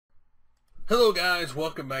Hello guys,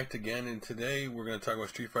 welcome back again, and today we're going to talk about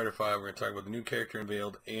Street Fighter V. We're going to talk about the new character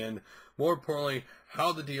unveiled, and more importantly,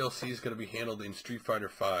 how the DLC is going to be handled in Street Fighter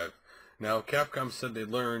V. Now, Capcom said they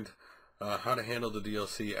learned how to handle the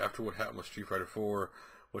DLC after what happened with Street Fighter IV,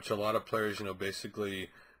 which a lot of players, basically,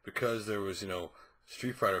 because there was,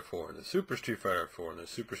 Street Fighter IV, and the Super Street Fighter IV, and the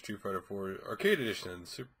Super Street Fighter IV Arcade Edition,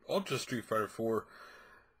 and Ultra Street Fighter IV,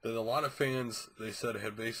 that a lot of fans, they said,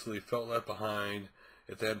 had basically felt left behind.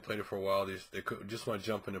 If they hadn't played it for a while, they could just want to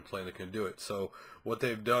jump in and play, and they couldn't do it. So what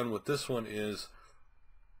they've done with this one is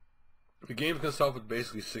the game's going to start with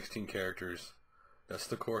basically 16 characters. That's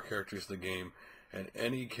the core characters of the game. And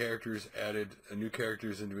any characters added, new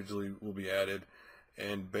characters individually will be added.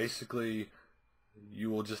 And basically, you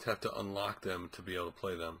will just have to unlock them to be able to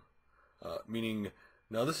play them. Meaning,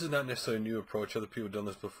 now this is not necessarily a new approach. Other people have done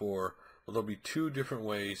this before. Well, there'll be two different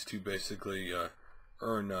ways to basically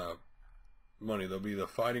earn money. There'll be the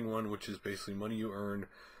fighting one, which is basically money you earn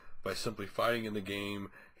by simply fighting in the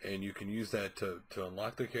game, and you can use that to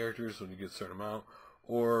unlock the characters when you get a certain amount,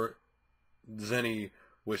 or Zenny,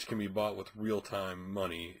 which can be bought with real-time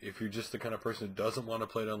money. If you're just the kind of person who doesn't want to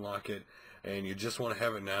play to unlock it, and you just want to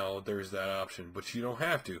have it now, there's that option, but you don't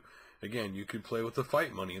have to. Again, you could play with the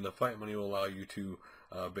fight money, and the fight money will allow you to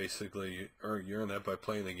basically earn that by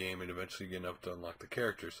playing the game and eventually getting up to unlock the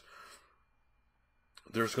characters.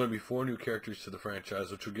 There's going to be 4 new characters to the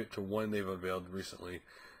franchise, which we'll get to one they've unveiled recently.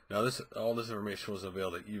 Now, all this information was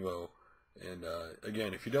unveiled at EVO. And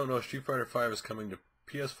again, if you don't know, Street Fighter V is coming to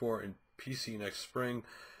PS4 and PC next spring.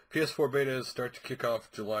 PS4 betas start to kick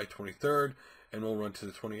off July 23rd and will run to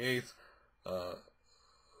the 28th,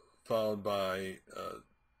 followed by,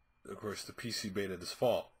 of course, the PC beta this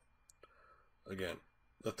fall. Again,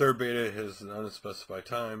 the third beta has an unspecified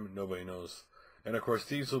time. Nobody knows. And of course,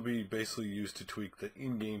 these will be basically used to tweak the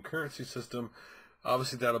in-game currency system.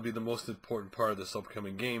 Obviously, that'll be the most important part of this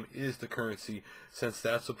upcoming game, is the currency, since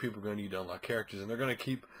that's what people are going to need to unlock characters. And they're going to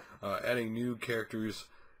keep adding new characters,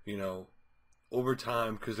 over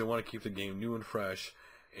time, because they want to keep the game new and fresh,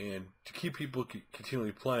 and to keep people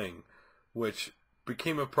continually playing, which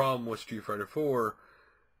became a problem with Street Fighter IV.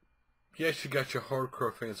 Yes, you got your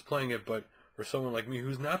hardcore fans playing it, but for someone like me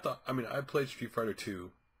who's not I played Street Fighter II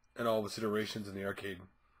and all of its iterations in the arcade,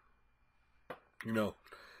 and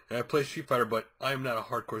I play Street Fighter, but I'm not a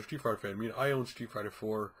hardcore Street Fighter fan. I own Street Fighter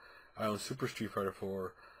 4, I own Super Street Fighter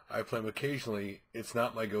 4, I play them occasionally. It's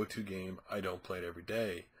not my go-to game. I don't play it every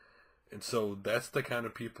day. And so that's the kind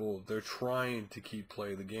of people they're trying to keep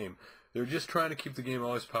playing the game. They're just trying to keep the game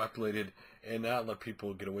always populated and not let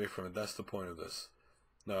people get away from it. That's the point of this.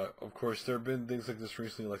 Now, of course, there have been things like this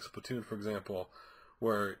recently, like Splatoon, for example,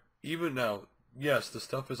 where even now, yes, the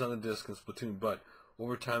stuff is on the disc in Splatoon, but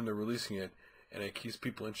over time they're releasing it, and it keeps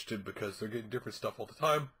people interested because they're getting different stuff all the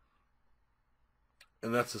time.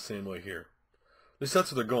 And that's the same way here. At least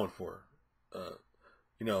that's what they're going for.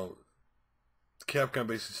 Capcom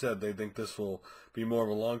basically said they think this will be more of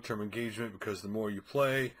a long-term engagement because the more you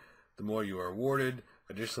play, the more you are awarded.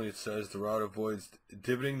 Additionally, it says the route avoids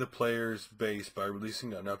dividending the player's base by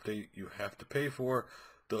releasing an update you have to pay for.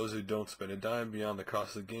 Those who don't spend a dime beyond the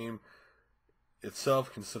cost of the game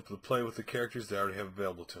itself can simply play with the characters they already have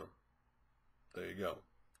available to them. There you go.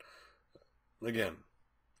 Again,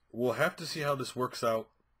 we'll have to see how this works out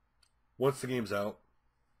once the game's out.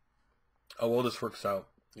 How well this works out,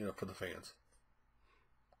 for the fans.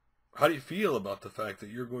 How do you feel about the fact that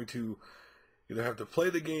you're going to either have to play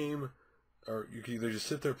the game, or you can either just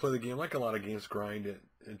sit there and play the game, like a lot of games, grind it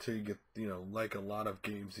until you get, like a lot of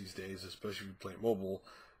games these days, especially if you play mobile,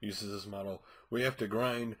 uses this model, where you have to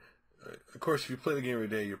grind. Of course, if you play the game every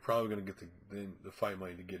day, you're probably going to get the fight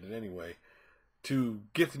money to get it anyway, to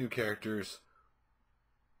get the new characters.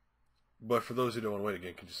 But for those who don't want to wait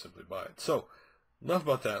again, can just simply buy it. So, enough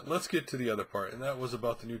about that. Let's get to the other part, and that was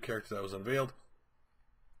about the new character that was unveiled,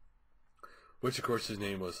 which, of course, his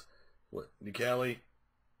name was, Necalli.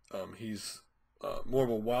 He's more of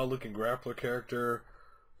a wild-looking grappler character.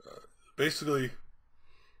 Basically,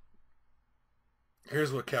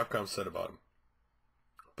 here's what Capcom said about him.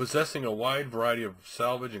 Possessing a wide variety of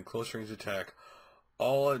salvage and close-range attack,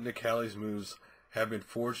 all of Necalli's moves have been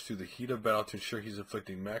forged through the heat of battle to ensure he's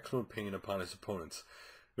inflicting maximum pain upon his opponents.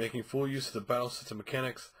 Making full use of the battle system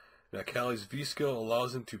mechanics, Necalli's V-skill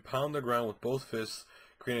allows him to pound the ground with both fists,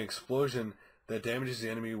 creating an explosion that damages the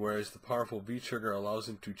enemy, whereas the powerful V-trigger allows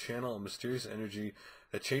him to channel a mysterious energy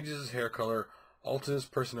that changes his hair color, alters his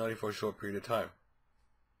personality for a short period of time.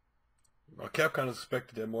 Now, Capcom is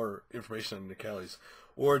expected to have more information on Necalli's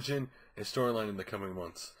origin and storyline in the coming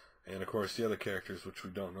months. And, of course, the other characters, which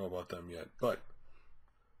we don't know about them yet. But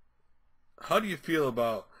how do you feel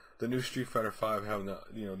about the new Street Fighter 5 having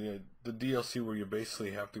the DLC where you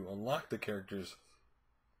basically have to unlock the characters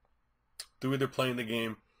through either playing the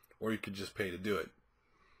game or you could just pay to do it.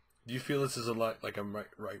 Do you feel this is a lot like a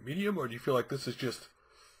right medium, or do you feel like this is just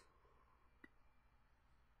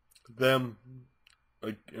them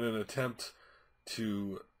in an attempt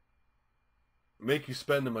to make you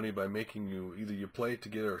spend the money by making you either you play it to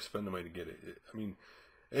get it or spend the money to get it? I mean,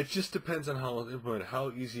 it just depends on how implemented,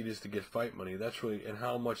 how easy it is to get fight money. That's really, and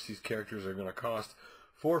how much these characters are going to cost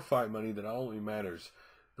for fight money. That only matters,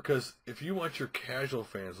 because if you want your casual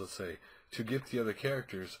fans, let's say, to get the other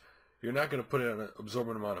characters, you're not going to put in an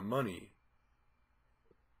absorbent amount of money.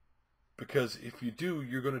 Because if you do,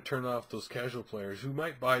 you're going to turn off those casual players who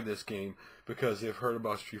might buy this game because they've heard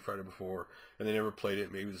about Street Fighter before and they never played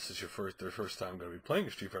it. Maybe this is their first time going to be playing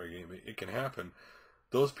a Street Fighter game. It can happen.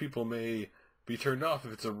 Those people may be turned off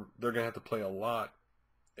if they're going to have to play a lot,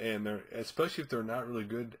 and especially if they're not really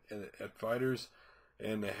good at fighters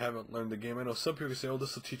and they haven't learned the game. I know some people say, "Oh,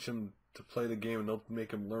 this will teach them to play the game and they'll make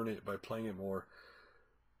them learn it by playing it more."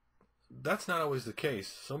 That's not always the case.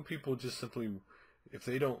 Some people just simply, if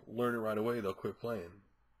they don't learn it right away, they'll quit playing.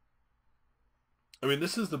 I mean,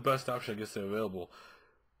 this is the best option I guess that's available.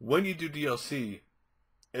 When you do DLC,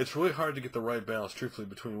 it's really hard to get the right balance, truthfully,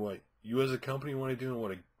 between what you as a company want to do and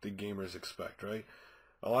what the gamers expect, right?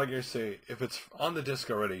 A lot of gamers say, if it's on the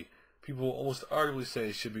disc already, people will almost arguably say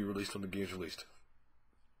it should be released when the game's released.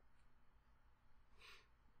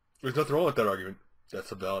 There's nothing wrong with that argument.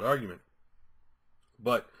 That's a valid argument.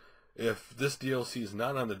 But if this DLC is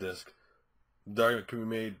not on the disc, the argument can be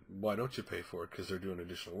made, why don't you pay for it? Because they're doing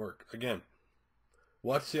additional work. Again,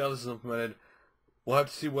 we'll have to see how this is implemented. We'll have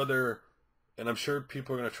to see whether, and I'm sure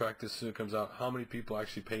people are going to track this as soon as it comes out, how many people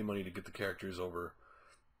actually pay money to get the characters over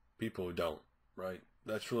people who don't, right?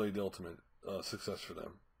 That's really the ultimate success for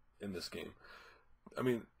them in this game. I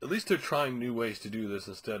mean, at least they're trying new ways to do this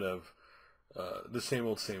instead of the same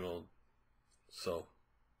old, same old. So,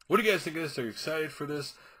 what do you guys think of this? Are you excited for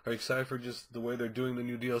this? Are you excited for just the way they're doing the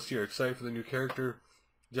new DLC? Are you excited for the new character,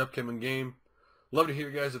 the upcoming game? Love to hear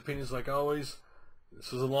your guys' opinions like always.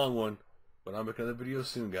 This was a long one, but I'll make another video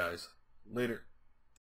soon, guys. Later.